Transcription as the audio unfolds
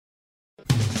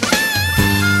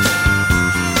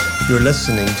You're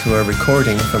listening to a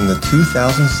recording from the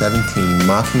 2017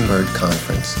 Mockingbird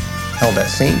Conference, held at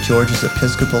St. George's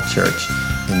Episcopal Church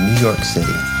in New York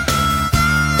City.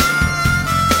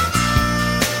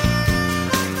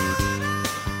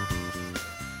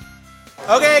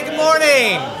 Okay, good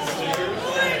morning.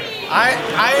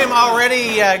 I am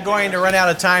already going to run out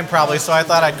of time probably, so I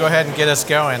thought I'd go ahead and get us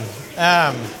going.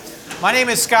 My name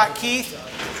is Scott Keith.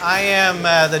 I am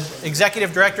the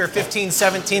Executive Director of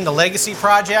 1517, the Legacy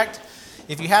Project.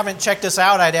 If you haven't checked us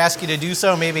out, I'd ask you to do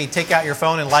so. Maybe take out your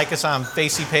phone and like us on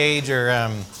Facey Page, or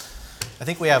I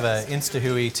think we have an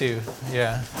Instahui too.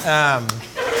 Yeah.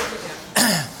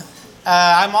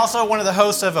 I'm also one of the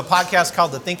hosts of a podcast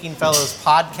called the Thinking Fellows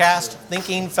Podcast,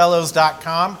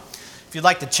 thinkingfellows.com. If you'd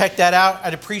like to check that out,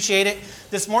 I'd appreciate it.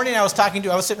 This morning I was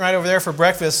sitting right over there for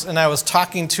breakfast, and I was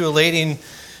talking to a lady, and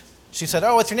she said,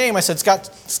 "Oh, what's your name?" I said,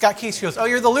 Scott Keith. She goes, "Oh,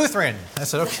 you're the Lutheran." I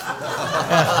said, "Okay."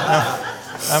 Yeah,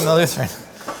 no, I'm the Lutheran.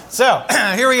 So,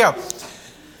 here we go.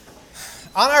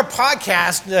 On our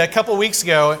podcast a couple weeks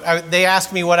ago, they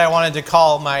asked me what I wanted to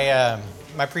call my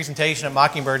presentation at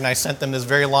Mockingbird, and I sent them this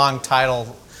very long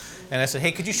title. And I said,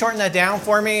 "Hey, could you shorten that down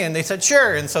for me?" And they said,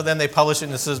 "Sure." And so then they published it,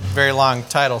 and this is a very long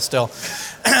title still.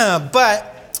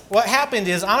 But what happened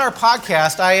is, on our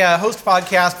podcast, I host a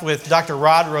podcast with Dr.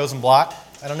 Rod Rosenblock.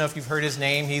 I don't know if you've heard his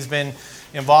name. He's been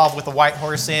involved with the White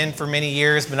Horse Inn for many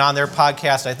years, been on their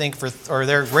podcast, I think, or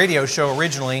their radio show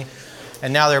originally,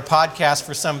 and now their podcast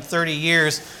for some 30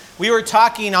 years. We were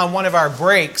talking on one of our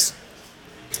breaks,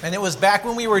 and it was back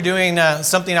when we were doing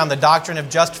something on the doctrine of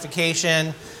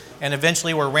justification, and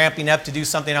eventually we're ramping up to do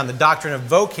something on the doctrine of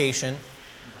vocation.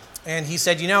 And he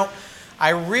said, I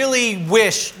really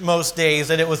wish most days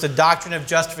that it was the doctrine of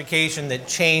justification that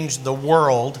changed the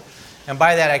world. And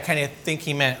by that, I kind of think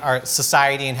he meant our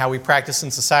society and how we practice in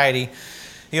society.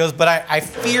 He goes, but I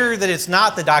fear that it's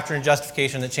not the doctrine of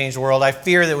justification that changed the world. I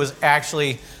fear that it was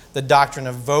actually the doctrine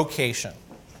of vocation.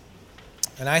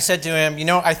 And I said to him,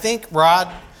 I think, Rod,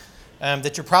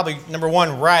 that you're probably, number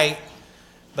one, right,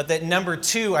 but that number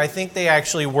two, I think they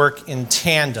actually work in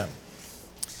tandem.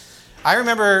 I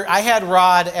remember I had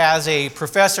Rod as a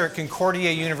professor at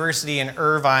Concordia University in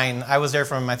Irvine. I was there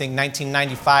from, I think,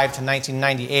 1995 to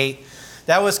 1998.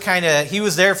 He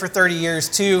was there for 30 years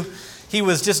too. He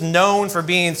was just known for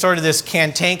being sort of this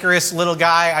cantankerous little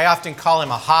guy. I often call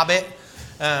him a hobbit.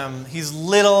 He's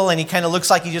little and he kind of looks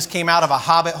like he just came out of a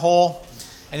hobbit hole.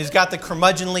 And he's got the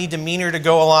curmudgeonly demeanor to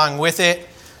go along with it.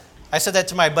 I said that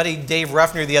to my buddy Dave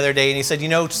Ruffner the other day, and he said,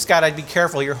 Scott, I'd be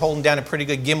careful. You're holding down a pretty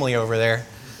good Gimli over there.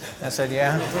 I said,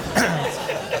 yeah.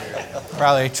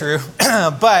 Probably true.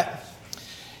 But,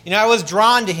 I was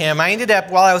drawn to him. I ended up,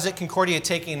 while I was at Concordia,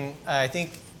 taking, I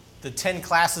think, the 10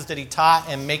 classes that he taught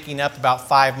and making up about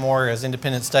 5 more as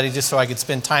independent study just so I could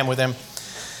spend time with him.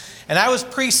 And I was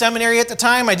pre-seminary at the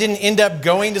time. I didn't end up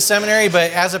going to seminary,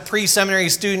 but as a pre-seminary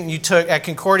student, at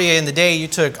Concordia in the day, you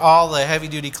took all the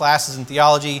heavy-duty classes in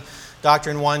theology,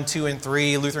 Doctrine 1, 2, and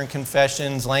 3, Lutheran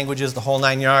confessions, languages, the whole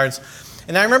 9 yards.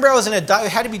 And I remember I was it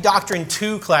had to be Doctrine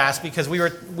 2 class because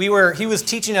he was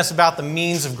teaching us about the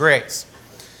means of grace.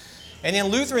 And in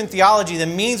Lutheran theology, the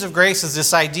means of grace is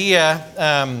this idea,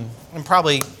 and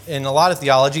probably in a lot of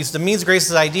theologies, the means of grace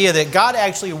is the idea that God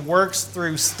actually works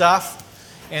through stuff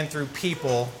and through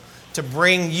people to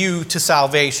bring you to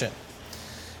salvation.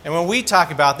 And when we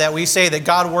talk about that, we say that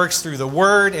God works through the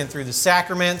Word and through the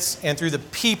sacraments and through the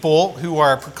people who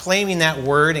are proclaiming that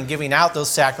Word and giving out those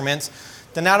sacraments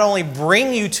to not only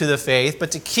bring you to the faith,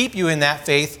 but to keep you in that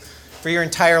faith for your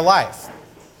entire life.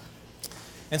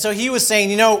 And so he was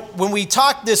saying, when we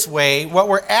talk this way, what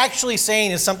we're actually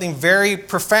saying is something very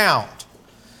profound.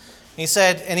 He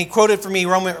said, and he quoted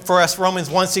for us Romans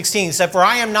 1:16. He said, "For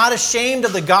I am not ashamed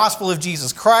of the gospel of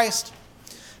Jesus Christ,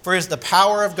 for it is the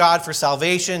power of God for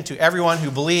salvation to everyone who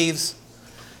believes,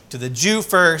 to the Jew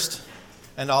first,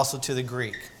 and also to the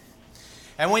Greek."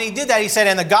 And when he did that, he said,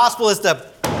 and the gospel is the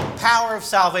power of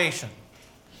salvation.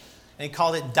 And he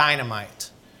called it dynamite.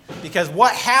 Because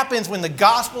what happens when the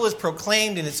gospel is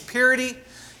proclaimed in its purity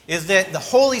is that the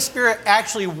Holy Spirit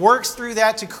actually works through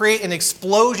that to create an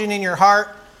explosion in your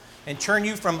heart and turn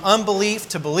you from unbelief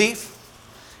to belief,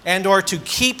 and or to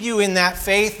keep you in that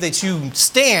faith that you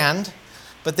stand,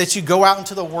 but that you go out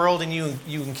into the world and you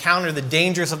encounter the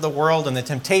dangers of the world and the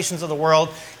temptations of the world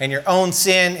and your own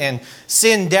sin, and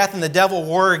sin, death, and the devil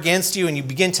war against you, and you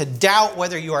begin to doubt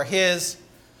whether you are his.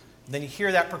 Then you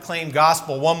hear that proclaimed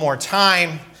gospel one more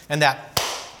time, and that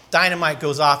dynamite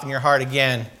goes off in your heart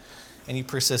again, and you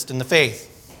persist in the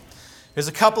faith. There's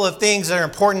a couple of things that are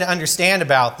important to understand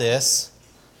about this.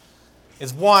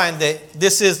 Is one, that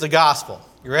this is the gospel.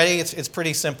 You ready? It's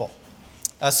pretty simple.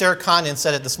 Sarah Condon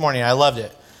said it this morning. I loved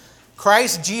it.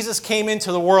 Christ Jesus came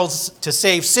into the world to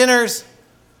save sinners,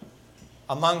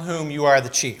 among whom you are the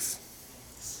chief.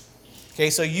 Okay,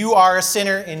 so you are a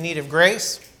sinner in need of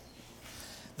grace.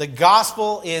 The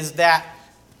gospel is that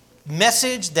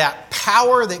message, that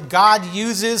power that God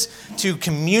uses to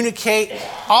communicate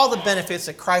all the benefits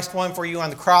that Christ won for you on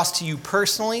the cross to you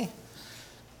personally.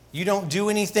 You don't do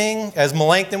anything. As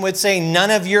Melanchthon would say,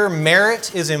 none of your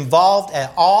merit is involved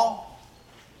at all,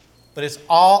 but it's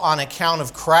all on account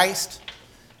of Christ,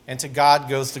 and to God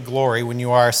goes the glory when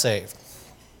you are saved.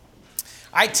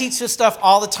 I teach this stuff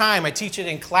all the time. I teach it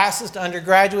in classes to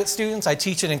undergraduate students. I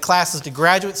teach it in classes to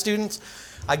graduate students.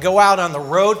 I go out on the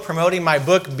road promoting my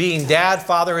book, Being Dad,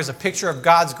 Father is a Picture of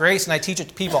God's Grace, and I teach it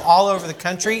to people all over the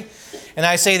country. And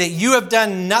I say that you have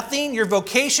done nothing. Your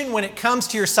vocation when it comes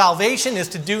to your salvation is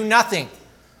to do nothing.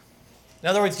 In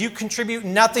other words, you contribute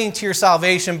nothing to your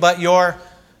salvation but your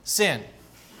sin.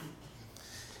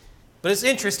 But it's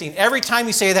interesting. Every time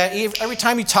you say that, every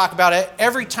time you talk about it,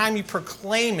 every time you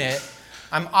proclaim it,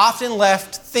 I'm often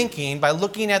left thinking, by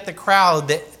looking at the crowd,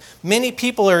 that many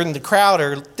people are in the crowd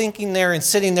are thinking there and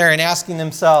sitting there and asking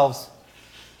themselves,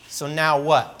 so now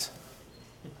what?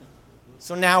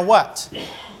 So now what?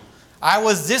 I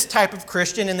was this type of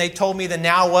Christian, and they told me the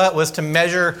now what was to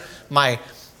measure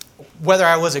whether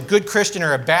I was a good Christian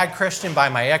or a bad Christian by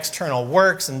my external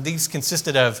works, and these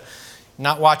consisted of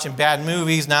not watching bad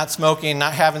movies, not smoking,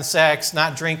 not having sex,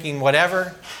 not drinking,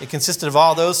 whatever. It consisted of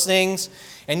all those things.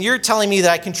 And you're telling me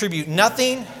that I contribute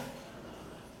nothing,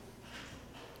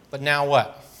 but now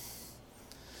what?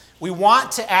 We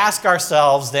want to ask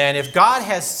ourselves then, if God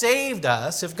has saved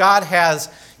us, if God has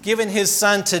given His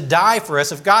Son to die for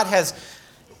us, if God has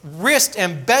risked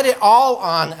and bet it all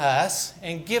on us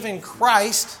and given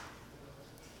Christ,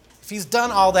 if He's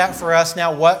done all that for us,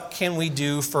 now what can we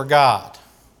do for God?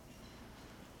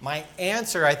 My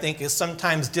answer, I think, is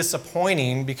sometimes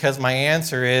disappointing, because my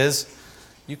answer is,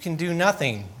 you can do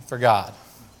nothing for God.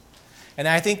 And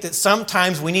I think that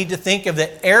sometimes we need to think of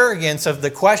the arrogance of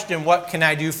the question, what can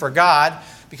I do for God?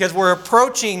 Because we're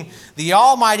approaching the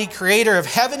almighty creator of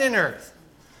heaven and earth,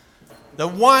 the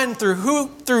one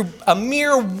through a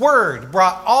mere word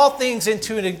brought all things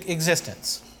into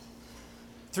existence.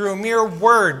 Through a mere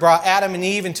word brought Adam and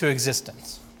Eve into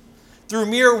existence. Through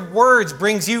mere words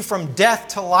brings you from death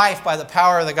to life by the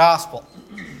power of the gospel.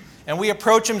 And we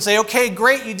approach Him and say, okay,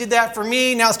 great, you did that for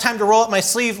me. Now it's time to roll up my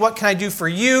sleeves. What can I do for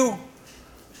you?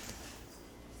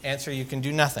 Answer, you can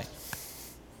do nothing.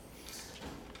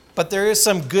 But there is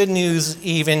some good news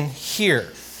even here.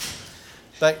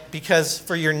 But because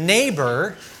for your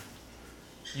neighbor,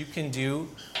 you can do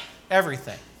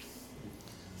everything.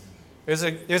 There's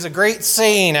a great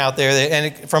saying out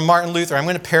there, from Martin Luther. I'm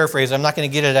going to paraphrase it. I'm not going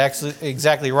to get it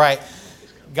exactly right.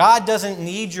 God doesn't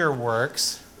need your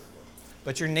works,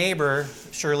 but your neighbor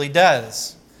surely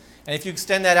does. And if you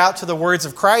extend that out to the words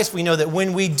of Christ, we know that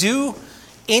when we do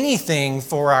anything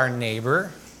for our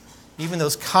neighbor, even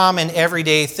those common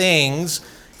everyday things,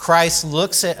 Christ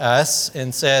looks at us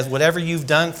and says, whatever you've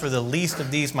done for the least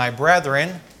of these, my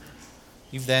brethren,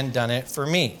 you've then done it for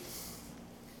me.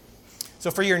 So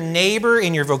for your neighbor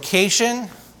in your vocation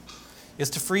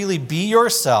is to freely be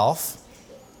yourself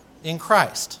in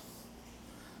Christ.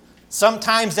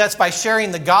 Sometimes that's by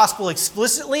sharing the gospel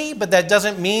explicitly, but that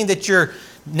doesn't mean that your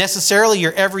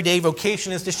everyday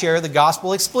vocation is to share the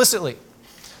gospel explicitly.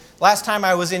 Last time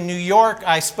I was in New York,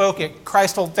 I spoke at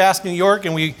Christ Hold Fast New York,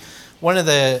 and one of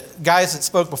the guys that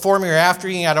spoke before me or after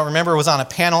me, I don't remember, was on a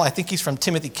panel. I think he's from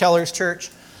Timothy Keller's church,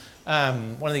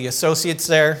 one of the associates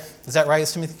there. Is that right?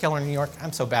 Is Timothy Keller in New York?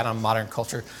 I'm so bad on modern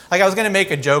culture. I was going to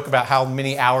make a joke about how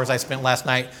many hours I spent last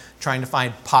night trying to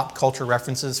find pop culture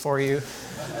references for you.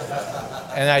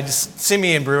 And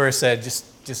Simeon Brewer said,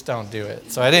 just don't do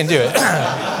it. So I didn't do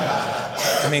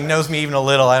it. Knows me even a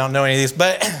little. I don't know any of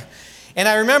these. And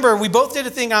I remember we both did a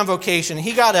thing on vocation.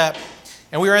 He got up,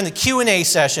 and we were in the Q&A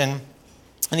session,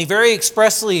 and he very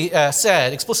explicitly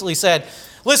said,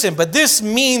 listen, but this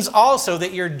means also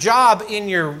that your job in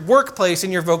your workplace,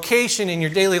 in your vocation, in your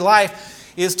daily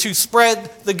life is to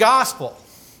spread the gospel.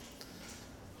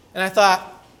 And I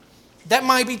thought, that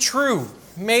might be true,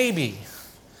 maybe.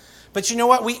 But you know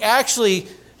what?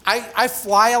 I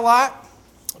fly a lot.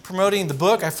 Promoting the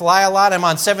book, I fly a lot. I'm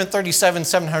on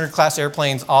 737-700 class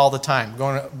airplanes all the time,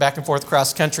 going back and forth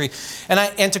across the country.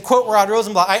 And to quote Rod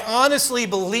Rosenblatt, I honestly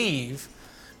believe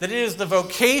that it is the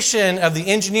vocation of the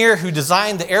engineer who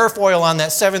designed the airfoil on that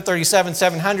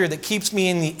 737-700 that keeps me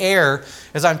in the air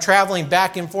as I'm traveling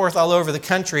back and forth all over the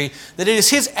country, that it is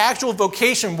his actual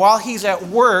vocation while he's at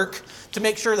work to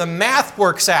make sure the math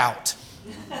works out.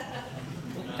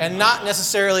 and not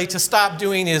necessarily to stop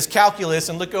doing his calculus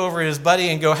and look over at his buddy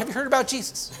and go, have you heard about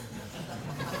Jesus?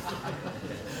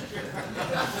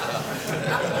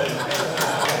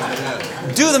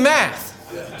 Do the math.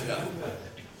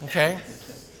 Okay?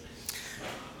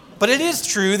 But it is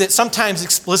true that sometimes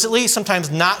explicitly, sometimes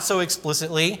not so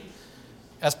explicitly,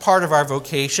 as part of our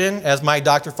vocation, as my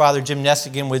Dr. Father Jim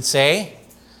Nestigan would say,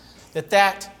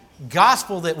 that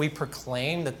gospel that we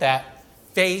proclaim, that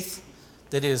faith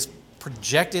that is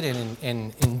projected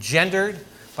and engendered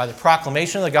by the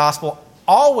proclamation of the gospel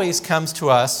always comes to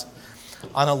us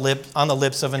on the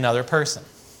lips of another person.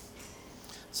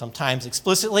 Sometimes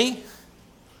explicitly,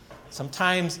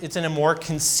 sometimes it's in a more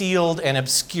concealed and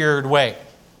obscured way.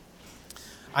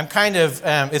 I'm kind of,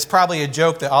 it's probably a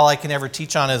joke that all I can ever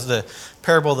teach on is the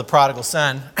parable of the prodigal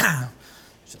son.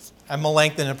 I'm a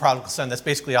length in the prodigal son. That's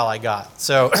basically all I got.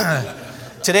 So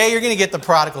today you're going to get the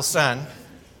prodigal son.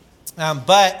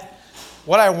 But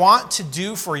what I want to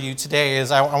do for you today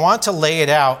is I want to lay it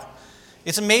out.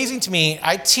 It's amazing to me.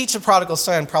 I teach the prodigal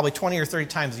son probably 20 or 30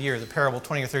 times a year, the parable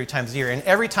 20 or 30 times a year. And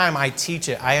every time I teach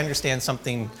it, I understand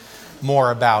something more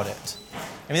about it.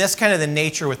 I mean, that's kind of the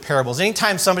nature with parables.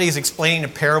 Anytime somebody is explaining a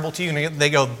parable to you and they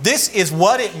go, this is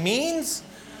what it means,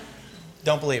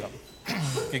 don't believe them.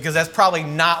 Because that's probably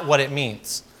not what it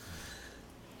means.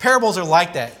 Parables are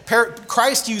like that.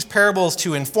 Christ used parables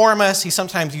to inform us. He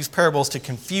sometimes used parables to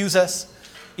confuse us,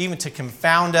 even to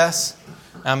confound us,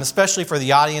 especially for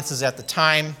the audiences at the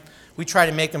time. We try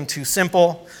to make them too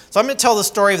simple. So I'm going to tell the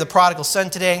story of the prodigal son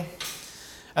today.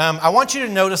 I want you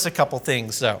to notice a couple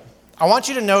things, though. I want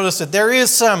you to notice that there is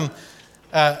some,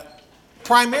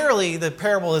 primarily the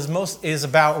parable is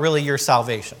about really your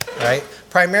salvation, right?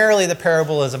 Primarily the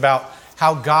parable is about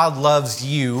how God loves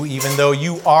you, even though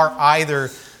you are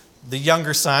either the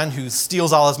younger son who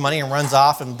steals all his money and runs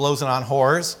off and blows it on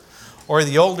whores, or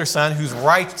the older son who's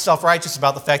self-righteous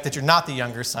about the fact that you're not the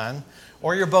younger son,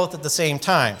 or you're both at the same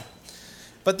time.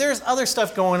 But there's other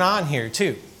stuff going on here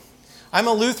too. I'm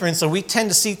a Lutheran, so we tend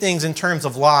to see things in terms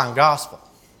of law and gospel.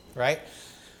 Right?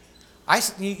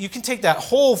 You can take that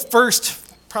whole first,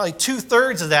 probably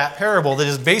 2/3 of that parable that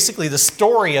is basically the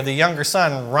story of the younger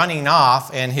son running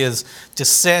off and his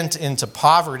descent into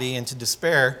poverty, into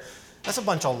despair. That's a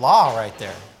bunch of law right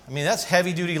there. I mean, that's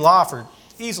heavy-duty law for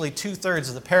easily 2/3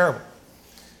 of the parable.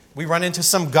 We run into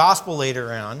some gospel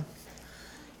later on,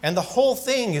 and the whole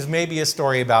thing is maybe a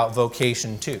story about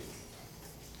vocation too.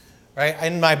 Right?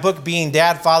 In my book, Being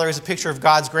Dad, Father is a Picture of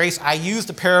God's Grace, I use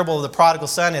the parable of the prodigal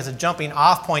son as a jumping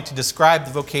off point to describe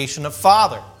the vocation of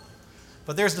father.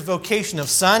 But there's the vocation of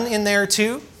son in there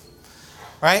too.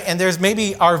 Right? And there's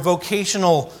maybe our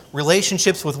vocational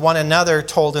relationships with one another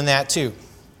told in that too.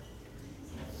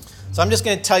 So I'm just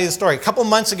going to tell you the story. A couple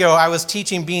months ago, I was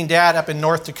teaching Being Dad up in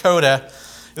North Dakota.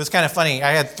 It was kind of funny.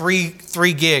 I had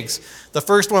three gigs. The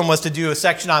first one was to do a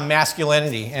section on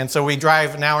masculinity. And so we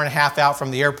drive an hour and a half out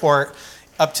from the airport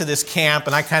up to this camp,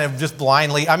 and I kind of just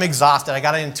blindly, I'm exhausted. I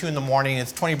got in 2 a.m.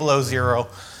 It's 20 below zero.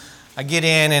 I get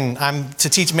in, and I'm to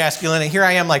teach masculinity. Here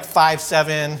I am, like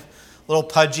 5'7", a little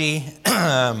pudgy,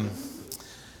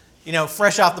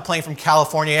 fresh off the plane from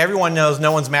California. Everyone knows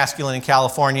no one's masculine in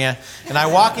California. And I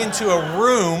walk into a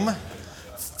room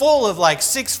full of like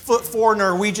 6'4"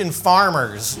 Norwegian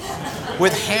farmers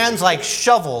with hands like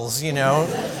shovels,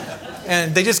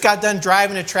 and they just got done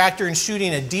driving a tractor and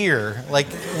shooting a deer, like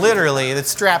literally,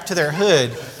 that's strapped to their hood.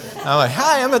 I'm like,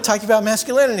 hi, I'm going to talk to you about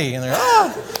masculinity. And they're,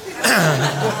 oh.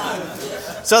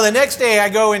 So the next day I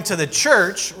go into the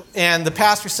church, and the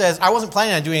pastor says, I wasn't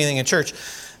planning on doing anything in church.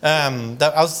 I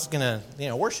was going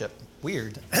to, worship.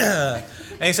 Weird. And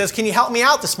he says, can you help me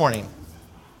out this morning?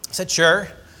 I said, sure.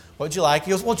 What would you like? He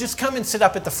goes, well, just come and sit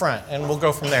up at the front, and we'll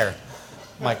go from there.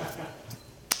 I'm like,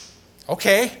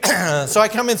 okay. So I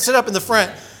come and sit up in the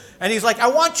front, and he's like, I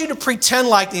want you to pretend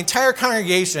like the entire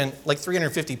congregation, like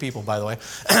 350 people, by the way,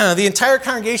 the entire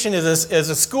congregation is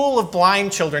a school of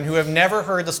blind children who have never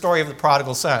heard the story of the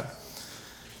prodigal son.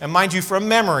 And mind you, from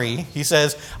memory, he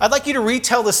says, I'd like you to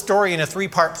retell the story in a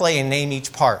 3-part play and name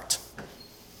each part.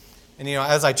 And,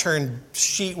 as I turn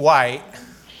sheet white,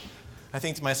 I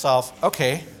think to myself,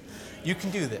 okay, you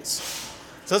can do this.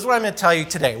 So this is what I'm going to tell you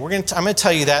today. I'm going to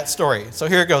tell you that story. So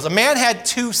here it goes. A man had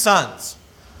 2 sons,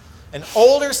 an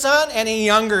older son and a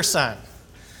younger son.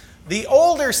 The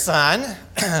older son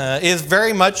is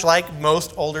very much like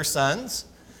most older sons.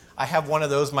 I have one of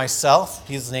those myself.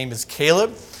 His name is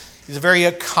Caleb. He's a very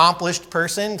accomplished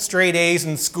person, straight A's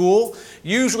in school,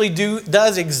 usually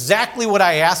does exactly what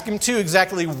I ask him to,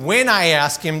 exactly when I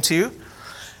ask him to.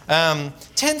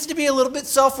 Tends to be a little bit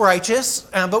self-righteous,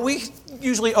 but we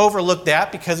usually overlook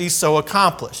that because he's so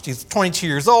accomplished. He's 22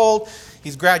 years old.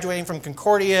 He's graduating from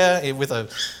Concordia with a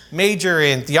major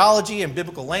in theology and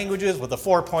biblical languages with a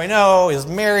 4.0, is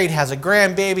married, has a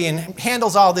grandbaby, and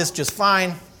handles all this just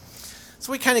fine.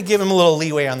 So we kind of give him a little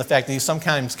leeway on the fact that he's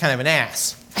sometimes kind of an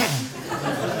ass.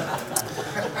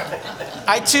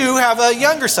 I, too, have a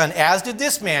younger son, as did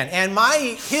this man. And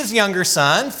his younger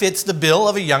son fits the bill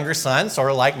of a younger son, sort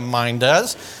of like mine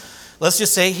does. Let's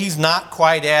just say he's not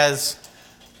quite as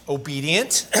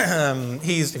obedient.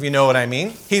 If you know what I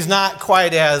mean. He's not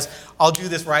quite as, I'll do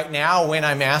this right now when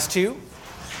I'm asked to.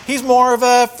 He's more of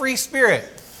a free spirit.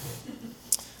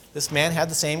 This man had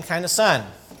the same kind of son.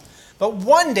 But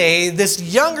one day, this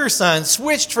younger son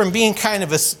switched from being kind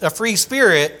of a free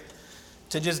spirit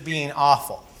to just being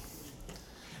awful.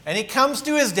 And he comes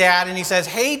to his dad and he says,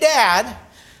 "Hey, Dad,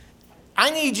 I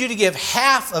need you to give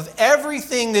half of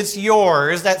everything that's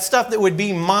yours, that stuff that would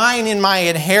be mine in my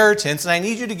inheritance, and I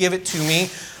need you to give it to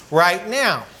me right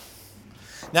now."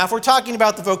 Now, if we're talking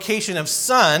about the vocation of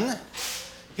son,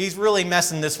 he's really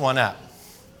messing this one up.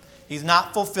 He's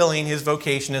not fulfilling his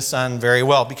vocation as son very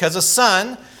well, because a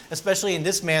son, especially in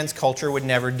this man's culture, would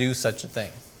never do such a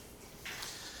thing.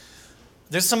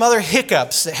 There's some other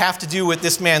hiccups that have to do with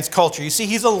this man's culture. You see,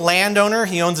 he's a landowner.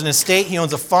 He owns an estate. He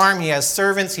owns a farm. He has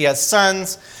servants. He has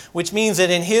sons, which means that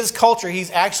in his culture, he's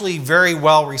actually very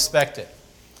well respected.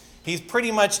 He's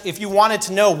pretty much, if you wanted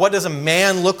to know what does a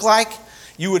man look like,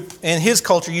 you would, in his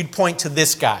culture, you'd point to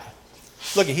this guy.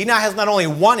 Look, he now has not only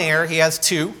one heir, he has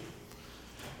two.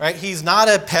 Right? He's not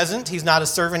a peasant. He's not a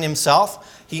servant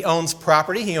himself. He owns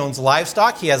property. He owns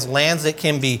livestock. He has lands that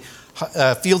can be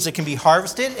fields that can be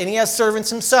harvested, and he has servants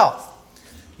himself.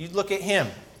 You look at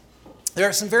him. There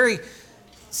are some very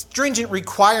stringent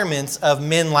requirements of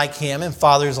men like him and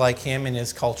fathers like him in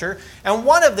his culture, and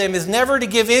one of them is never to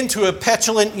give in to a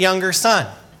petulant younger son.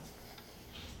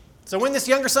 So when this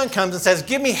younger son comes and says,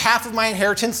 "Give me half of my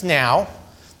inheritance now,"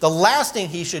 the last thing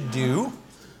he should do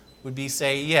would be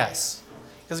say yes.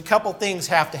 Because a couple things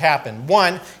have to happen.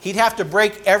 One, he'd have to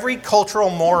break every cultural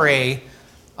mores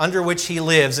under which he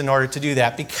lives in order to do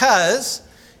that. Because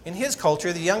in his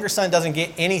culture, the younger son doesn't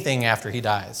get anything after he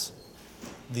dies.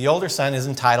 The older son is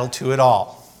entitled to it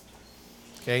all.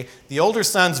 Okay? The older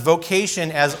son's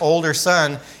vocation as older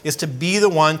son is to be the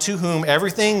one to whom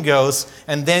everything goes,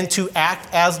 and then to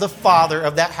act as the father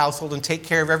of that household and take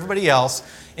care of everybody else,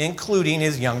 including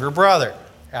his younger brother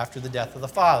after the death of the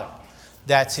father.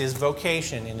 That's his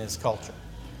vocation in his culture.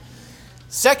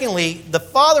 Secondly, the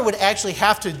father would actually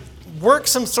have to work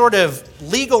some sort of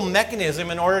legal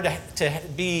mechanism in order to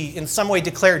be in some way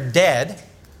declared dead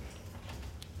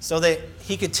so that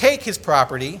he could take his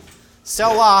property,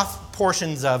 sell off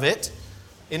portions of it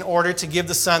in order to give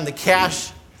the son the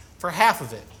cash for half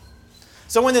of it.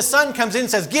 So when the son comes in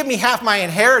and says, "Give me half my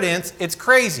inheritance," it's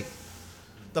crazy.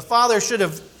 The father should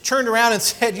have turned around and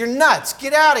said, "You're nuts,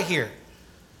 get out of here."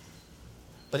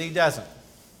 But he doesn't.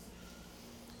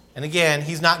 And again,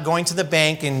 he's not going to the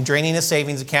bank and draining his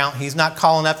savings account. He's not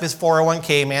calling up his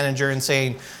 401k manager and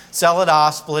saying, "Sell it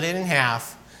off, split it in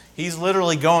half." He's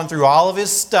literally going through all of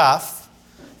his stuff,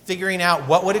 figuring out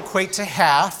what would equate to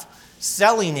half,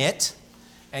 selling it,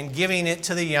 and giving it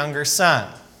to the younger son.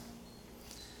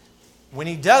 When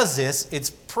he does this, it's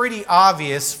pretty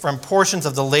obvious from portions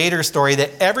of the later story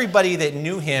that everybody that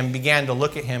knew him began to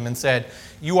look at him and said,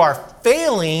 "You are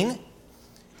failing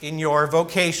in your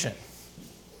vocation.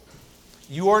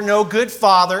 You are no good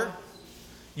father,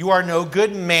 you are no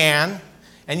good man,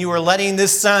 and you are letting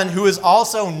this son, who is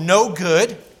also no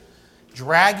good,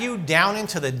 drag you down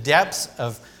into the depths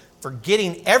of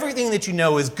forgetting everything that you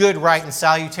know is good, right, and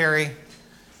salutary,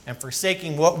 and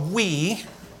forsaking what we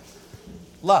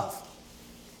love."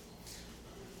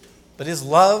 But his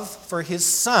love for his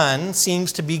son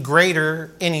seems to be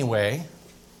greater anyway,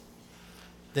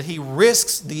 that he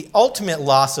risks the ultimate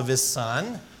loss of his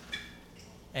son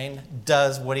and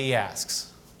does what he asks.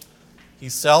 He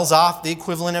sells off the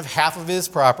equivalent of half of his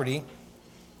property.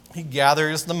 He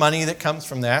gathers the money that comes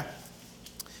from that.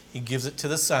 He gives it to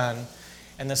the son.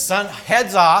 And the son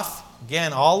heads off,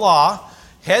 again, all law,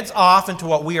 heads off into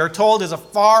what we are told is a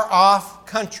far-off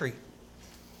country.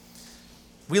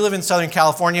 We live in Southern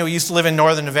California. We used to live in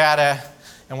Northern Nevada.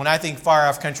 And when I think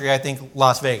far-off country, I think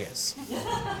Las Vegas.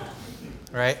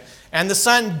 Right? And the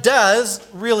son does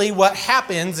really what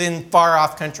happens in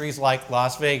far-off countries like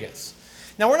Las Vegas.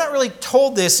 Now, we're not really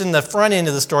told this in the front end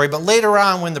of the story, but later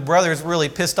on when the brother is really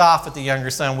pissed off at the younger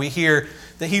son, we hear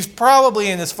that he's probably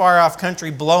in this far-off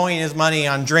country blowing his money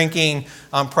on drinking,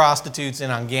 on prostitutes,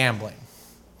 and on gambling.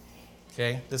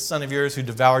 Okay? This son of yours who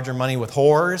devoured your money with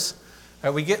whores.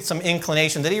 Right? We get some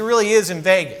inclination that he really is in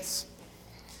Vegas.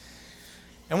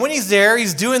 And when he's there,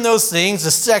 he's doing those things,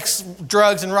 the sex,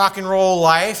 drugs, and rock and roll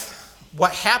life.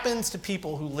 What happens to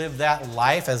people who live that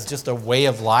life as just a way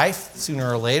of life,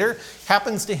 sooner or later,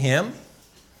 happens to him,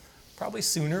 probably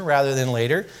sooner rather than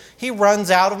later. He runs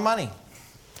out of money.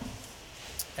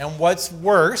 And what's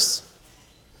worse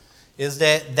is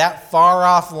that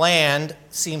far-off land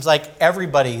seems like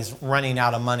everybody's running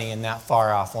out of money in that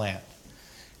far-off land.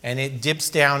 And it dips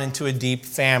down into a deep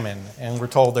famine. And we're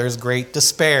told there's great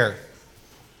despair,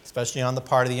 especially on the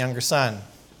part of the younger son.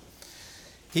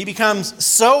 He becomes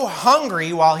so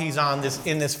hungry while he's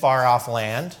in this far-off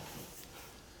land,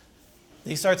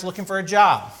 he starts looking for a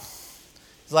job.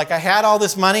 He's like, I had all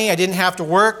this money, I didn't have to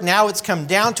work, now it's come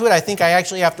down to it, I think I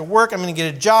actually have to work, I'm going to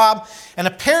get a job. And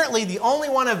apparently the only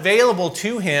one available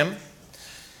to him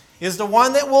is the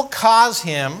one that will cause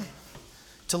him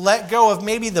to let go of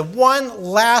maybe the one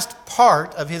last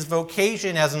part of his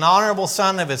vocation as an honorable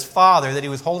son of his father that he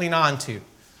was holding on to.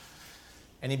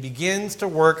 And he begins to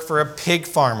work for a pig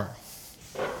farmer.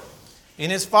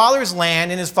 In his father's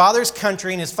land, in his father's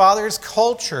country, in his father's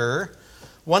culture,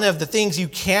 one of the things you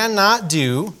cannot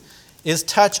do is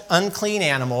touch unclean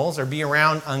animals or be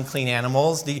around unclean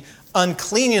animals. The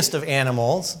uncleanest of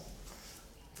animals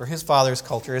for his father's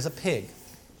culture is a pig.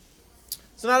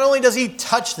 So not only does he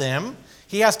touch them,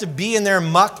 he has to be in their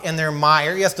muck and their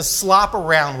mire. He has to slop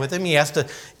around with them. He has to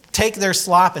take their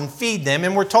slop and feed them.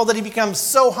 And we're told that he becomes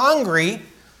so hungry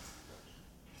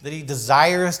that he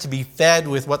desires to be fed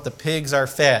with what the pigs are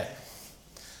fed.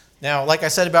 Now, like I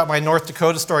said about my North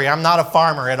Dakota story, I'm not a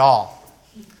farmer at all.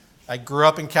 I grew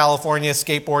up in California,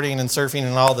 skateboarding and surfing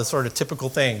and all the sort of typical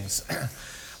things.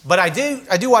 But I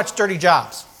do watch Dirty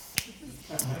Jobs.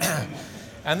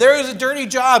 And there is a Dirty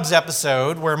Jobs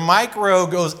episode where Mike Rowe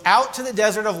goes out to the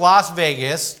desert of Las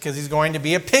Vegas because he's going to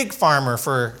be a pig farmer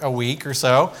for a week or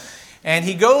so. And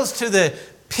he goes to the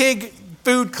pig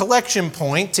food collection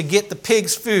point to get the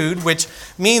pig's food, which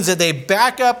means that they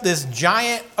back up this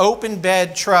giant open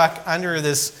bed truck under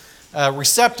this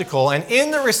receptacle. And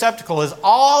in the receptacle is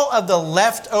all of the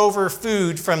leftover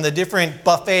food from the different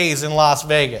buffets in Las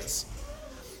Vegas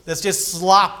that's just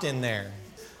slopped in there.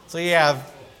 So you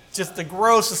have just the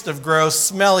grossest of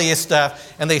gross, smelliest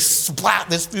stuff, and they splat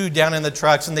this food down in the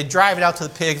trucks, and they drive it out to the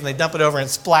pigs, and they dump it over, and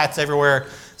it splats everywhere,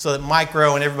 so that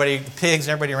Micro and everybody, the pigs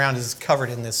and everybody around is covered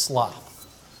in this slop.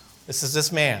 This is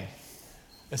this man.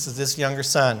 This is this younger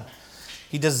son.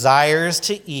 He desires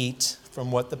to eat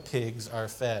from what the pigs are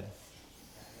fed.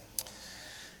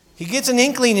 He gets an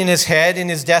inkling in his head in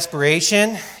his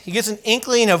desperation. He gets an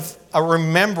inkling of a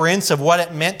remembrance of what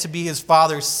it meant to be his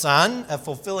father's son, of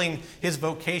fulfilling his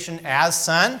vocation as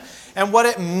son, and what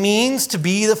it means to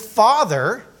be the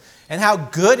father, and how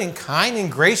good and kind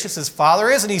and gracious his father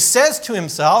is. And he says to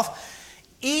himself,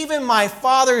 even my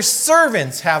father's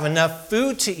servants have enough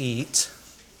food to eat,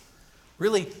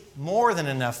 really more than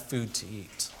enough food to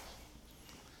eat.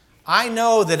 I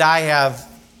know that I have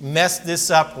messed this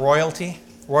up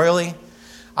royally.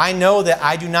 I know that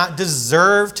I do not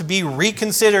deserve to be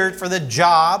reconsidered for the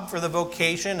job, for the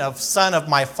vocation of son of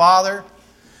my father,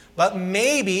 but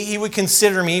maybe he would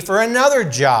consider me for another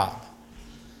job.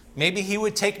 Maybe he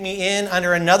would take me in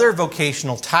under another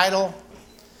vocational title.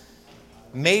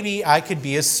 Maybe I could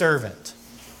be a servant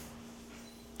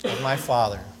of my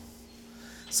father.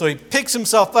 So he picks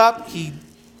himself up, he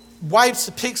wipes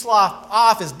the pig slop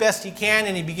off as best he can,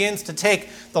 and he begins to take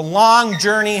the long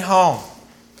journey home.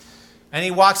 And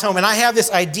he walks home, and I have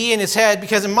this idea in his head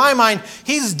because in my mind,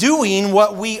 he's doing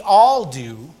what we all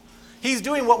do. He's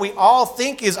doing what we all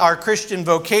think is our Christian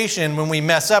vocation when we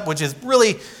mess up, which is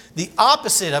really the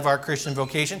opposite of our Christian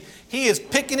vocation. He is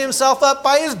picking himself up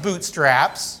by his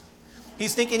bootstraps.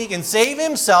 He's thinking he can save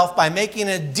himself by making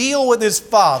a deal with his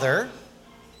father.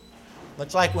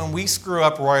 Much like when we screw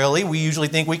up royally, we usually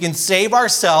think we can save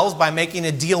ourselves by making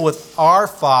a deal with our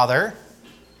father.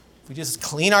 If we just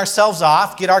clean ourselves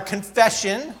off, get our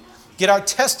confession, get our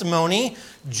testimony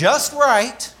just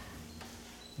right,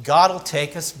 God will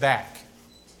take us back.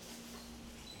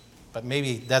 But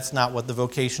maybe that's not what the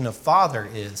vocation of father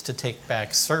is, to take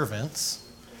back servants.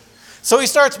 So he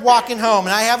starts walking home,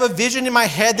 and I have a vision in my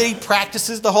head that he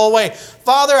practices the whole way.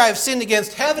 Father, I've sinned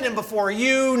against heaven and before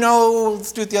you. No,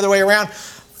 let's do it the other way around.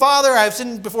 Father, I've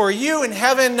sinned before you and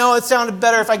heaven. No, it sounded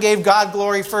better if I gave God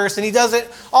glory first. And he does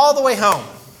it all the way home.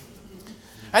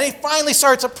 And he finally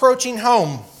starts approaching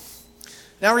home.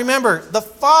 Now remember, the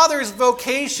father's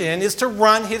vocation is to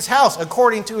run his house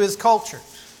according to his culture.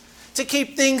 To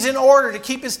keep things in order, to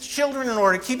keep his children in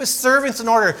order, to keep his servants in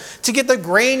order, to get the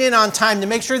grain in on time, to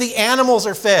make sure the animals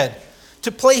are fed,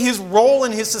 to play his role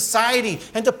in his society,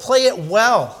 and to play it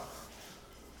well.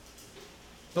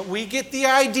 But we get the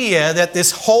idea that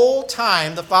this whole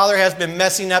time the father has been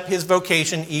messing up his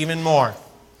vocation even more.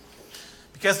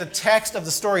 Because the text of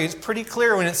the story is pretty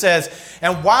clear when it says,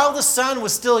 "And while the son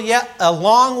was still yet a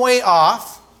long way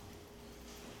off,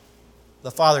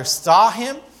 the father saw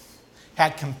him,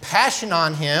 had compassion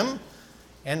on him,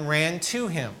 and ran to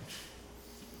him."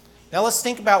 Now let's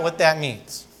think about what that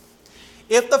means.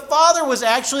 If the father was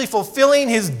actually fulfilling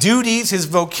his duties, his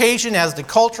vocation, as the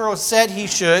culture said he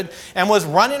should, and was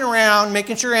running around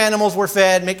making sure animals were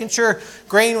fed, making sure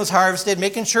grain was harvested,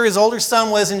 making sure his older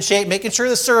son was in shape, making sure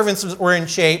the servants were in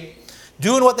shape,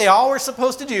 doing what they all were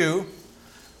supposed to do,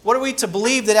 what are we to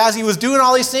believe that as he was doing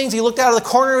all these things, he looked out of the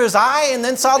corner of his eye and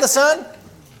then saw the son?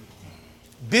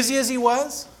 Busy as he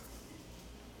was?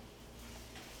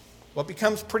 What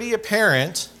becomes pretty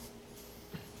apparent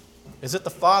is that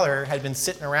the father had been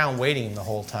sitting around waiting the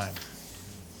whole time.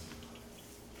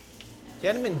 He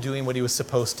hadn't been doing what he was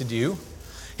supposed to do.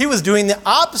 He was doing the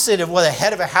opposite of what a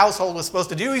head of a household was supposed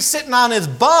to do. He's sitting on his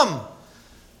bum,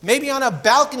 maybe on a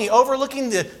balcony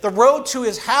overlooking the road to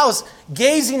his house,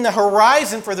 gazing the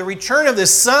horizon for the return of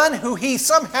this son who he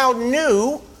somehow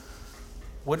knew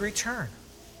would return.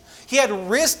 He had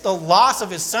risked the loss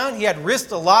of his son. He had risked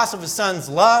the loss of his son's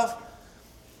love.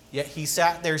 Yet he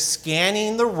sat there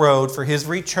scanning the road for his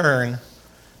return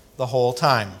the whole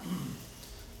time.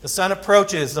 The son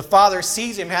approaches. The father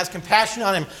sees him, has compassion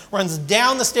on him, runs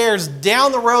down the stairs,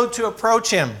 down the road to approach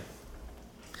him.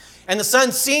 And the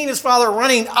son, seeing his father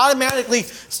running, automatically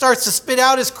starts to spit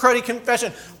out his cruddy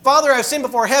confession. "Father, I've sinned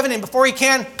before heaven," and before he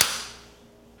can,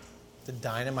 the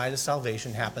dynamite of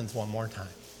salvation happens one more time.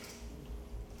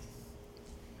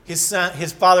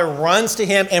 His father runs to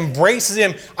him, embraces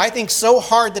him, I think so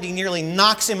hard that he nearly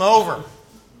knocks him over.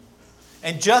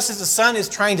 And just as the son is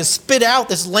trying to spit out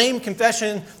this lame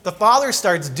confession, the father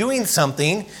starts doing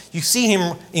something. You see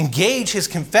him engage his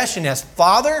confession as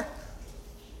father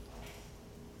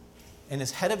and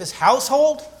as head of his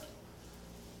household.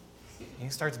 And he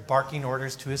starts barking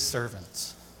orders to his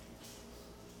servants.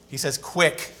 He says,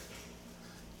 "Quick.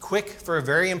 Quick for a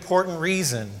very important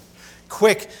reason.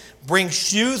 Quick, bring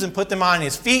shoes and put them on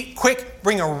his feet. Quick,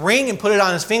 bring a ring and put it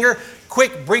on his finger.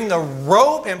 Quick, bring the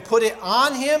robe and put it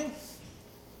on him."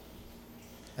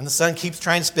 And the son keeps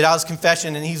trying to spit out his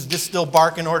confession, and he's just still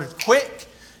barking orders. "Quick,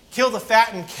 kill the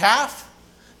fattened calf,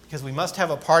 because we must have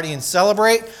a party and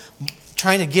celebrate."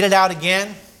 Trying to get it out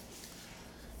again.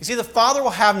 You see, the father will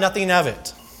have nothing of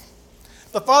it.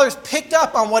 The father's picked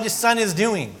up on what his son is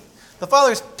doing. The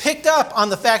father's picked up on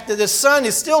the fact that his son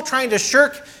is still trying to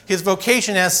shirk his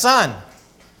vocation as son.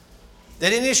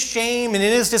 That in his shame and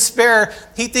in his despair,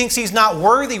 he thinks he's not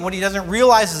worthy. What he doesn't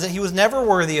realize is that he was never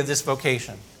worthy of this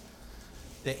vocation.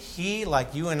 That he,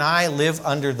 like you and I, live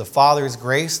under the Father's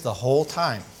grace the whole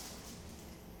time.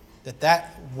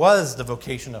 That was the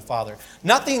vocation of father.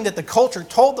 Nothing that the culture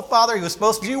told the father he was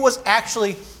supposed to do was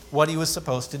actually what he was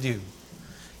supposed to do.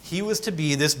 He was to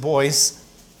be this boy's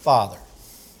father.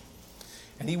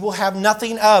 And he will have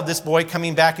nothing of this boy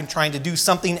coming back and trying to do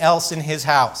something else in his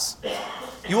house.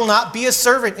 "You will not be a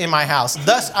servant in my house.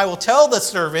 Thus I will tell the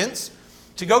servants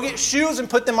to go get shoes and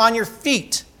put them on your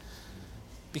feet."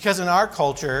 Because in our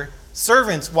culture,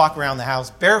 servants walk around the house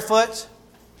barefoot,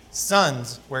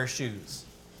 sons wear shoes.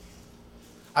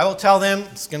 I will tell them,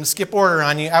 it's going to skip order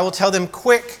on you, I will tell them,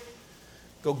 "Quick,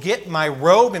 go get my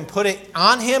robe and put it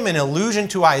on him," in allusion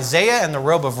to Isaiah and the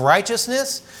robe of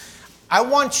righteousness. "I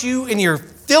want you in your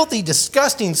filthy,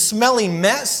 disgusting, smelly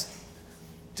mess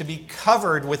to be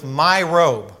covered with my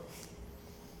robe."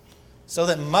 So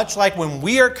that much like when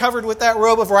we are covered with that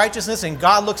robe of righteousness and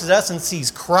God looks at us and sees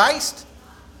Christ,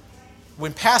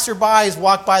 when passerbys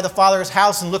walk by the Father's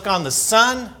house and look on the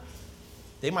Son,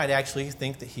 they might actually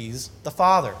think that he's the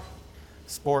Father,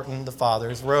 sporting the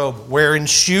Father's robe, wearing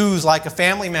shoes like a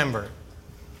family member.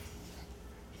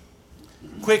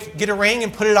 "Quick, get a ring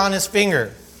and put it on his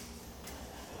finger."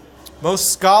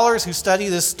 Most scholars who study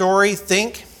this story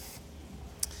think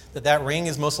that ring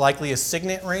is most likely a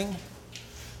signet ring,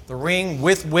 the ring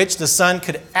with which the son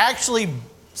could actually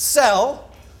sell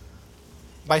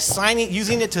by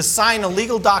using it to sign a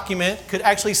legal document, could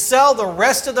actually sell the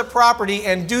rest of the property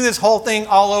and do this whole thing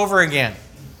all over again.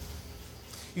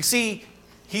 You see,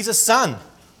 he's a son.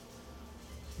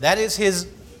 That is his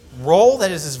role,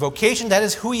 that is his vocation, that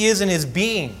is who he is in his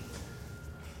being.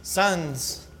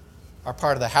 Sons are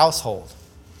part of the household.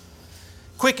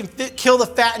 "Quick and kill the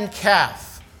fattened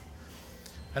calf."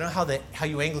 I don't know how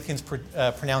you Anglicans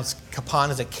pronounce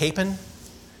capon. Is it capon?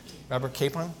 Robert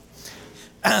Capon?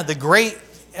 The great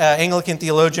Anglican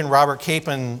theologian Robert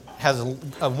Capon has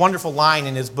a wonderful line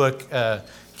in his book,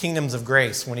 kingdoms of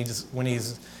grace when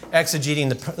he's exegeting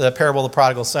the parable of the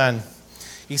prodigal son.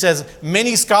 He says,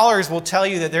 many scholars will tell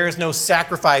you that there is no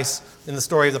sacrifice in the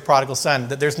story of the prodigal son,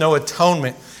 that there's no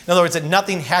atonement. In other words, that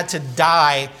nothing had to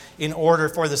die in order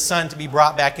for the son to be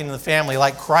brought back into the family,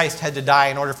 like Christ had to die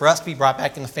in order for us to be brought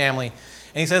back in the family.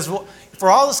 And he says, well, for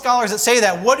all the scholars that say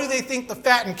that, what do they think the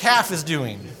fattened calf is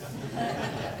doing?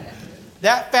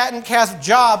 That fattened calf's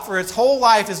job for its whole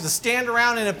life is to stand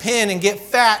around in a pen and get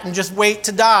fat and just wait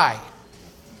to die.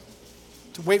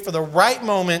 To wait for the right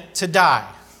moment to die.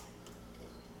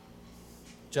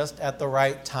 Just at the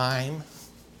right time.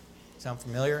 Sound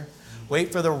familiar?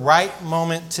 Wait for the right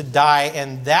moment to die.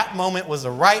 And that moment was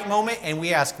the right moment. And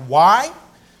we ask why?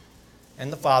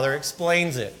 And the Father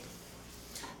explains it.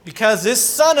 Because this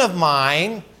son of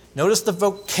mine, notice the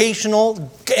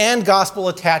vocational and gospel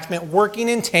attachment working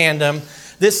in tandem.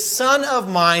 This son of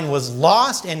mine was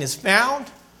lost and is found,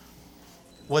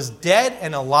 was dead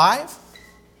and alive.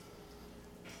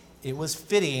 It was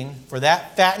fitting for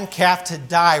that fattened calf to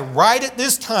die right at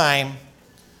this time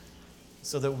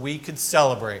so that we could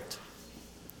celebrate.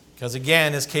 Because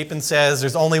again, as Capon says,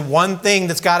 there's only one thing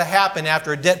that's got to happen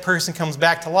after a dead person comes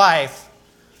back to life.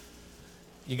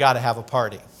 You got to have a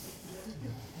party.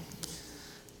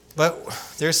 But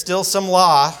there's still some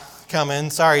law coming,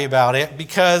 sorry about it,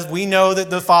 because we know that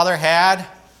the father had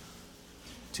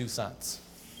 2 sons.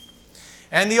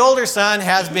 And the older son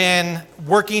has been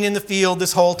working in the field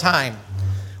this whole time.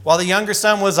 While the younger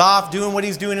son was off doing what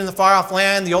he's doing in the far-off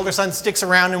land, the older son sticks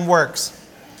around and works.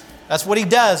 That's what he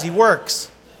does. He works.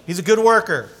 He's a good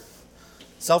worker.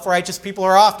 Self-righteous people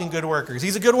are often good workers.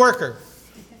 He's a good worker.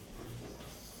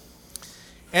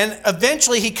 And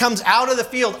eventually he comes out of the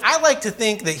field. I like to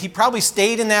think that he probably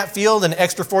stayed in that field an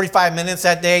extra 45 minutes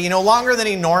that day, longer than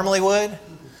he normally would.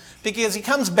 Because he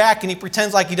comes back and he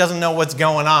pretends like he doesn't know what's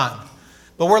going on.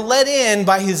 But we're let in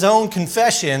by his own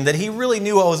confession that he really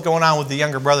knew what was going on with the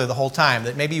younger brother the whole time,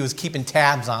 that maybe he was keeping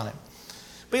tabs on him.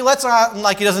 But he lets on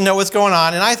like he doesn't know what's going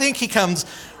on, and I think he comes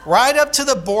right up to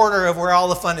the border of where all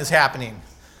the fun is happening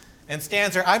and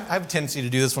stands there. I have a tendency to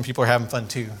do this when people are having fun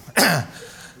too.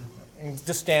 And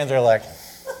just stands there like,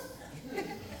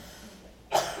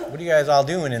 what are you guys all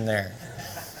doing in there?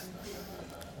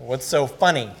 What's so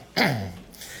funny?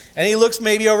 And he looks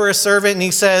maybe over a servant and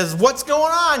he says, what's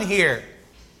going on here?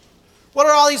 What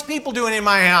are all these people doing in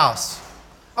my house?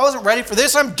 I wasn't ready for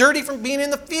this. I'm dirty from being in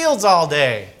the fields all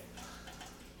day.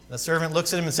 The servant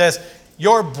looks at him and says,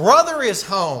 your brother is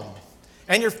home.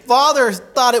 And your father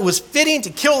thought it was fitting to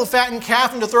kill the fattened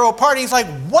calf and to throw a party. He's like,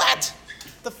 what?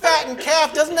 The fattened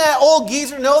calf? Doesn't that old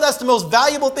geezer know that's the most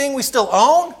valuable thing we still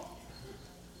own?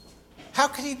 How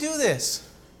could he do this?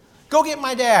 Go get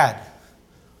my dad.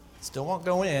 Still won't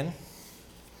go in.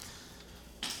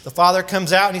 The father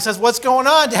comes out and he says, what's going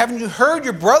on? Haven't you heard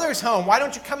your brother's home? Why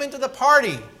don't you come into the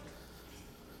party?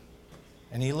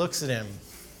 And he looks at him.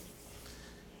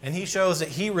 And he shows that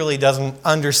he really doesn't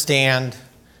understand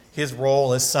his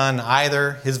role as son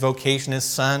either, his vocation as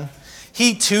son.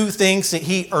 He too thinks that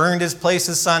he earned his place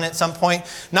as son at some point.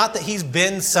 Not that he's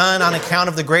been son on account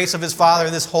of the grace of his father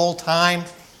this whole time.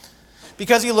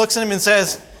 Because he looks at him and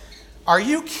says, are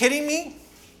you kidding me?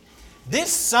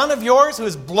 This son of yours who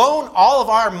has blown all of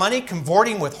our money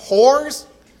cavorting with whores?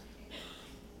 You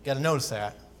got to notice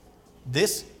that.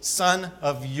 This son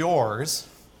of yours,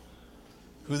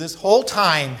 who this whole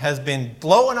time has been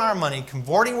blowing our money,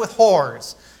 cavorting with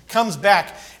whores, comes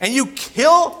back and you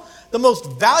kill the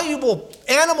most valuable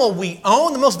animal we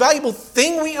own, the most valuable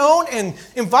thing we own, and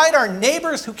invite our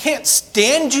neighbors who can't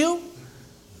stand you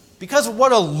because of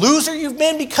what a loser you've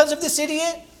been because of this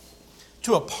idiot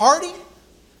to a party?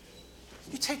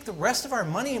 You take the rest of our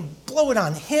money and blow it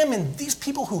on him and these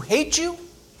people who hate you?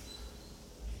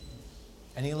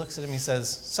 And he looks at him and he says,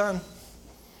 son,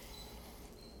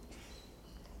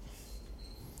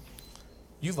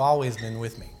 you've always been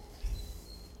with me.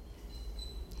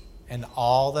 And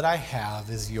all that I have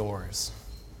is yours.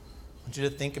 I want you to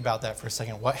think about that for a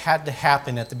second. What had to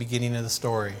happen at the beginning of the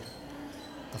story?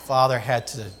 The father had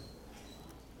to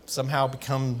somehow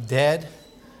become dead,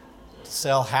 to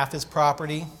sell half his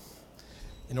property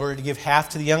in order to give half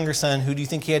to the younger son. Who do you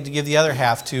think he had to give the other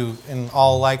half to in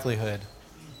all likelihood?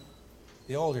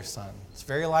 The older son. It's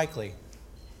very likely.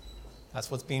 That's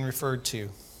what's being referred to.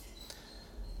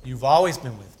 You've always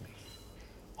been with me.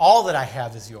 All that I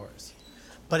have is yours.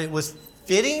 But it was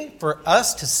fitting for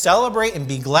us to celebrate and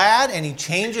be glad, and he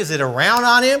changes it around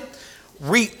on him,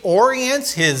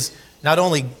 reorients his not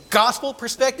only gospel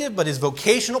perspective, but his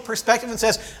vocational perspective, and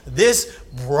says, this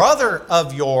brother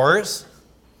of yours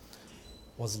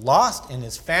was lost and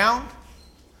is found,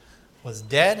 was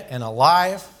dead and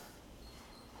alive.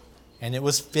 and it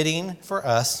was fitting for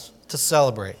us to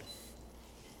celebrate.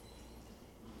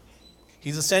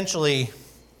 He's essentially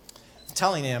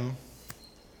telling him,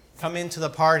 come into the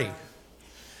party.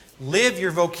 Live your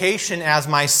vocation as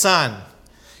my son.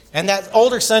 And that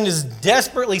older son is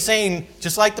desperately saying,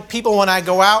 just like the people when I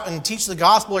go out and teach the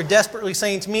gospel are desperately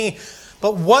saying to me,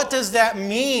 but what does that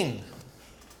mean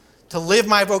to live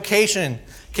my vocation?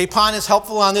 Capon is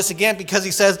helpful on this again because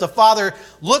he says the father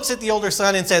looks at the older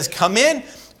son and says, come in,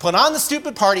 put on the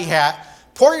stupid party hat,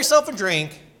 pour yourself a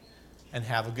drink, and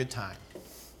have a good time.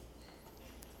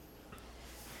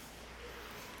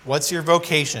 What's your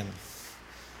vocation?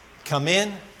 Come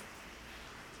in,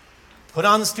 put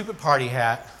on the stupid party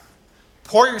hat,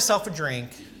 pour yourself a drink,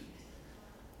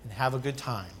 and have a good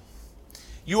time.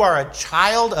 You are a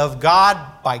child of God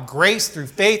by grace through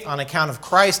faith on account of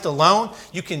Christ alone.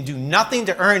 You can do nothing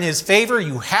to earn his favor.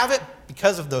 You have it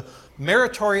because of the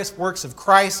meritorious works of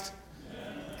Christ.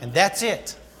 And that's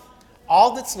it.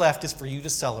 All that's left is for you to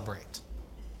celebrate.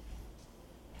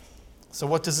 So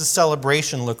what does this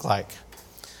celebration look like?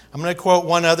 I'm going to quote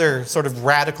one other sort of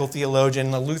radical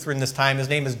theologian, a Lutheran this time. His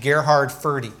name is Gerhard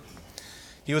Forde.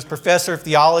 He was professor of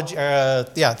theology,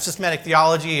 systematic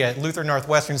theology at Luther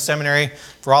Northwestern Seminary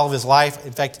for all of his life.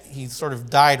 In fact, he sort of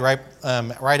died right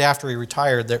after he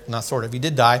retired. He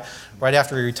did die right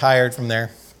after he retired from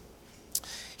there.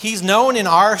 He's known in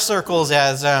our circles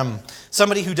as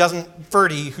somebody who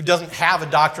doesn't have a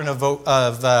doctrine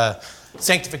of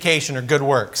sanctification or good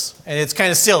works. And it's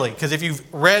kind of silly, because if you've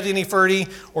read any Forde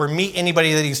or meet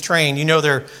anybody that he's trained, you know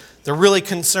they're really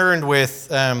concerned with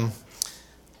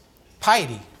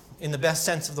piety in the best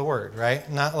sense of the word, right?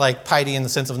 Not like piety in the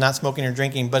sense of not smoking or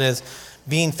drinking, but as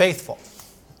being faithful.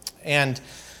 And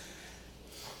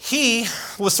he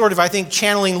was sort of, I think,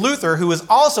 channeling Luther, who was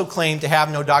also claimed to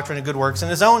have no doctrine of good works in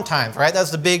his own time, right?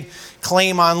 That's the big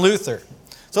claim on Luther.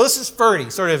 So this is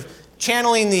Forde, sort of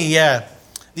channeling the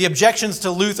objections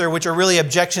to Luther, which are really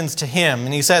objections to him.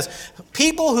 And he says,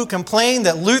 people who complain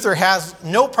that Luther has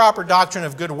no proper doctrine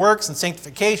of good works and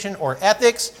sanctification or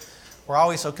ethics, we're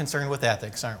always so concerned with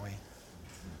ethics, aren't we?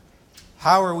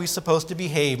 How are we supposed to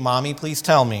behave, Mommy? Please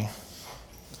tell me.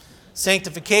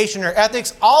 Sanctification or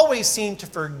ethics always seem to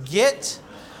forget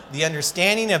the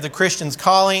understanding of the Christian's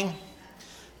calling.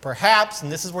 Perhaps, and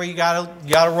this is where you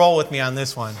gotta roll with me on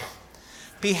this one.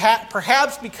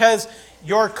 Perhaps because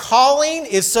your calling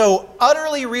is so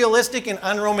utterly realistic and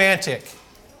unromantic.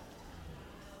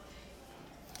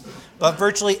 But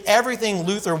virtually everything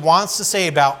Luther wants to say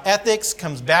about ethics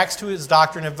comes back to his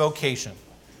doctrine of vocation.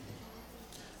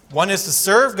 One is to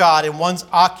serve God in one's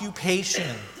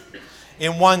occupation,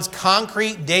 in one's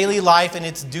concrete daily life and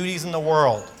its duties in the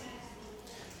world.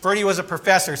 Forde was a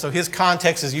professor, so his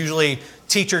context is usually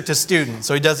teacher to student.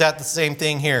 So he does the same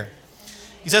thing here.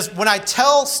 He says, when I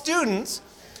tell students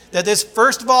that this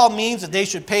first of all means that they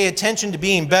should pay attention to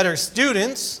being better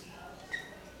students,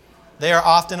 they are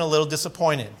often a little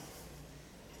disappointed.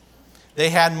 They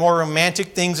had more romantic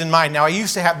things in mind. Now, I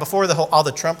used to have, before all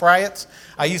the Trump riots,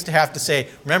 I used to have to say,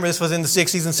 remember this was in the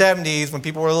 60s and 70s when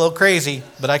people were a little crazy,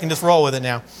 but I can just roll with it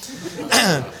now.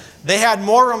 They had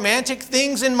more romantic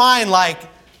things in mind, like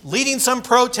leading some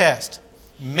protest,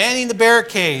 manning the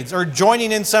barricades, or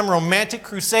joining in some romantic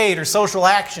crusade or social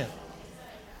action,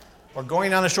 or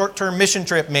going on a short-term mission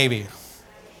trip maybe.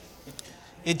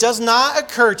 It does not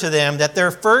occur to them that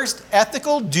their first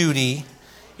ethical duty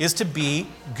is to be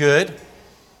good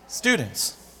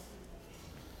students.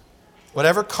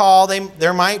 Whatever call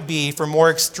there might be for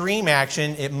more extreme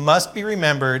action, it must be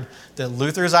remembered that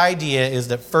Luther's idea is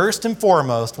that first and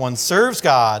foremost, one serves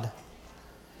God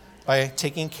by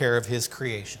taking care of his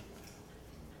creation.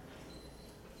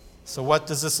 So what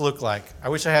does this look like? I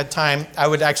wish I had time. I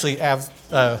would actually have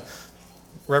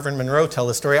Reverend Monroe tell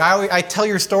the story. I tell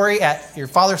your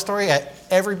father's story at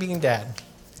every Being Dad.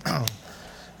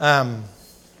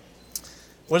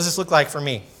 What does this look like for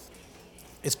me?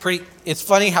 It's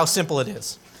funny how simple it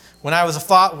is. When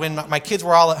my kids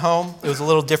were all at home, it was a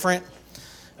little different.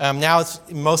 Now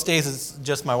most days it's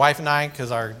just my wife and I,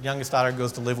 because our youngest daughter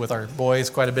goes to live with our boys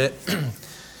quite a bit.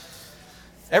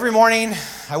 Every morning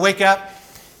I wake up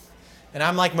and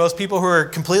I'm like most people who are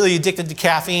completely addicted to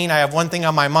caffeine. I have one thing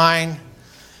on my mind: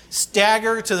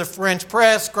 stagger to the French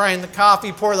press, grind the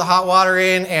coffee, pour the hot water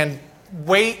in, and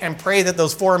wait and pray that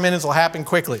those 4 minutes will happen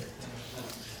quickly.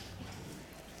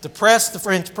 To press the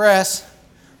French press,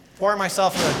 pour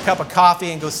myself a cup of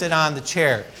coffee, and go sit on the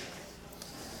chair.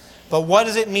 But what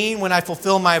does it mean when I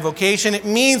fulfill my vocation? It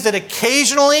means that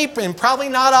occasionally, and probably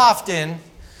not often,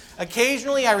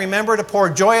 occasionally I remember to pour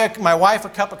Joya, my wife, a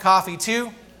cup of coffee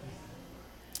too.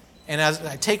 And as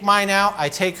I take mine out, I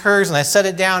take hers and I set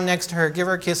it down next to her, give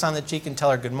her a kiss on the cheek and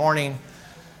tell her good morning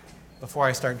before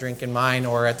I start drinking mine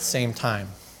or at the same time.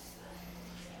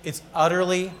 It's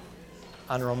utterly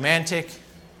unromantic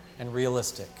and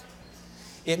realistic.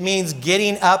 It means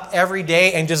getting up every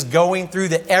day and just going through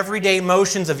the everyday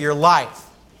motions of your life.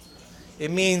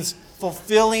 It means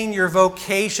fulfilling your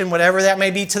vocation, whatever that may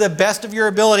be, to the best of your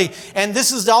ability. And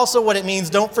this is also what it means.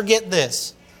 Don't forget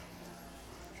this.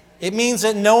 It means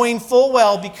that knowing full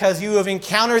well, because you have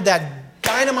encountered that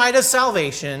dynamite of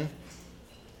salvation,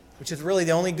 which is really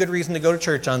the only good reason to go to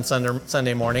church on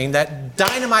Sunday morning, that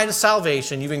dynamite of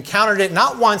salvation, you've encountered it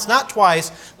not once, not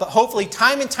twice, but hopefully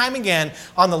time and time again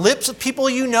on the lips of people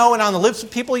you know and on the lips of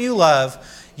people you love.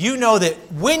 You know that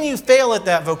when you fail at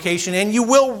that vocation, and you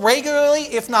will regularly,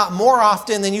 if not more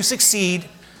often than you succeed,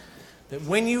 that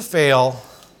when you fail,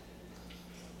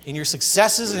 in your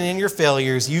successes and in your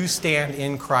failures, you stand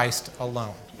in Christ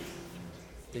alone.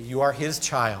 That you are His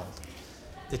child.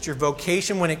 That your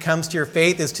vocation when it comes to your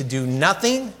faith is to do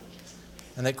nothing,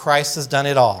 and that Christ has done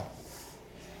it all.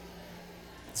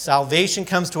 Salvation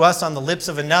comes to us on the lips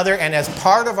of another, and as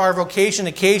part of our vocation,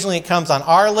 occasionally it comes on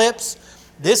our lips.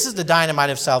 This is the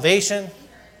dynamite of salvation.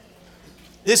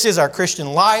 This is our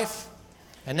Christian life.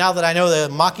 And now that I know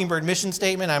the Mockingbird mission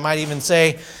statement, I might even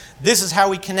say, this is how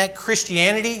we connect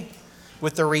Christianity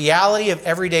with the reality of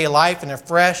everyday life in a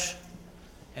fresh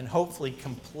and hopefully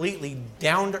completely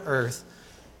down-to-earth,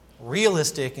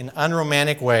 realistic and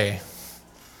unromantic way.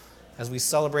 As we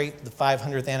celebrate the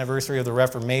 500th anniversary of the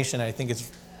Reformation, I think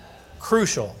it's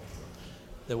crucial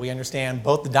that we understand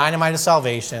both the dynamite of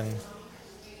salvation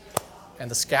and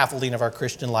the scaffolding of our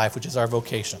Christian life, which is our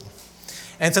vocation.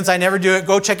 And since I never do it,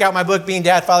 go check out my book, Being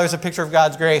Dad, Father is a Picture of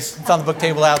God's Grace. It's on the book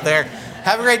table out there.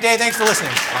 Have a great day. Thanks for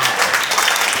listening.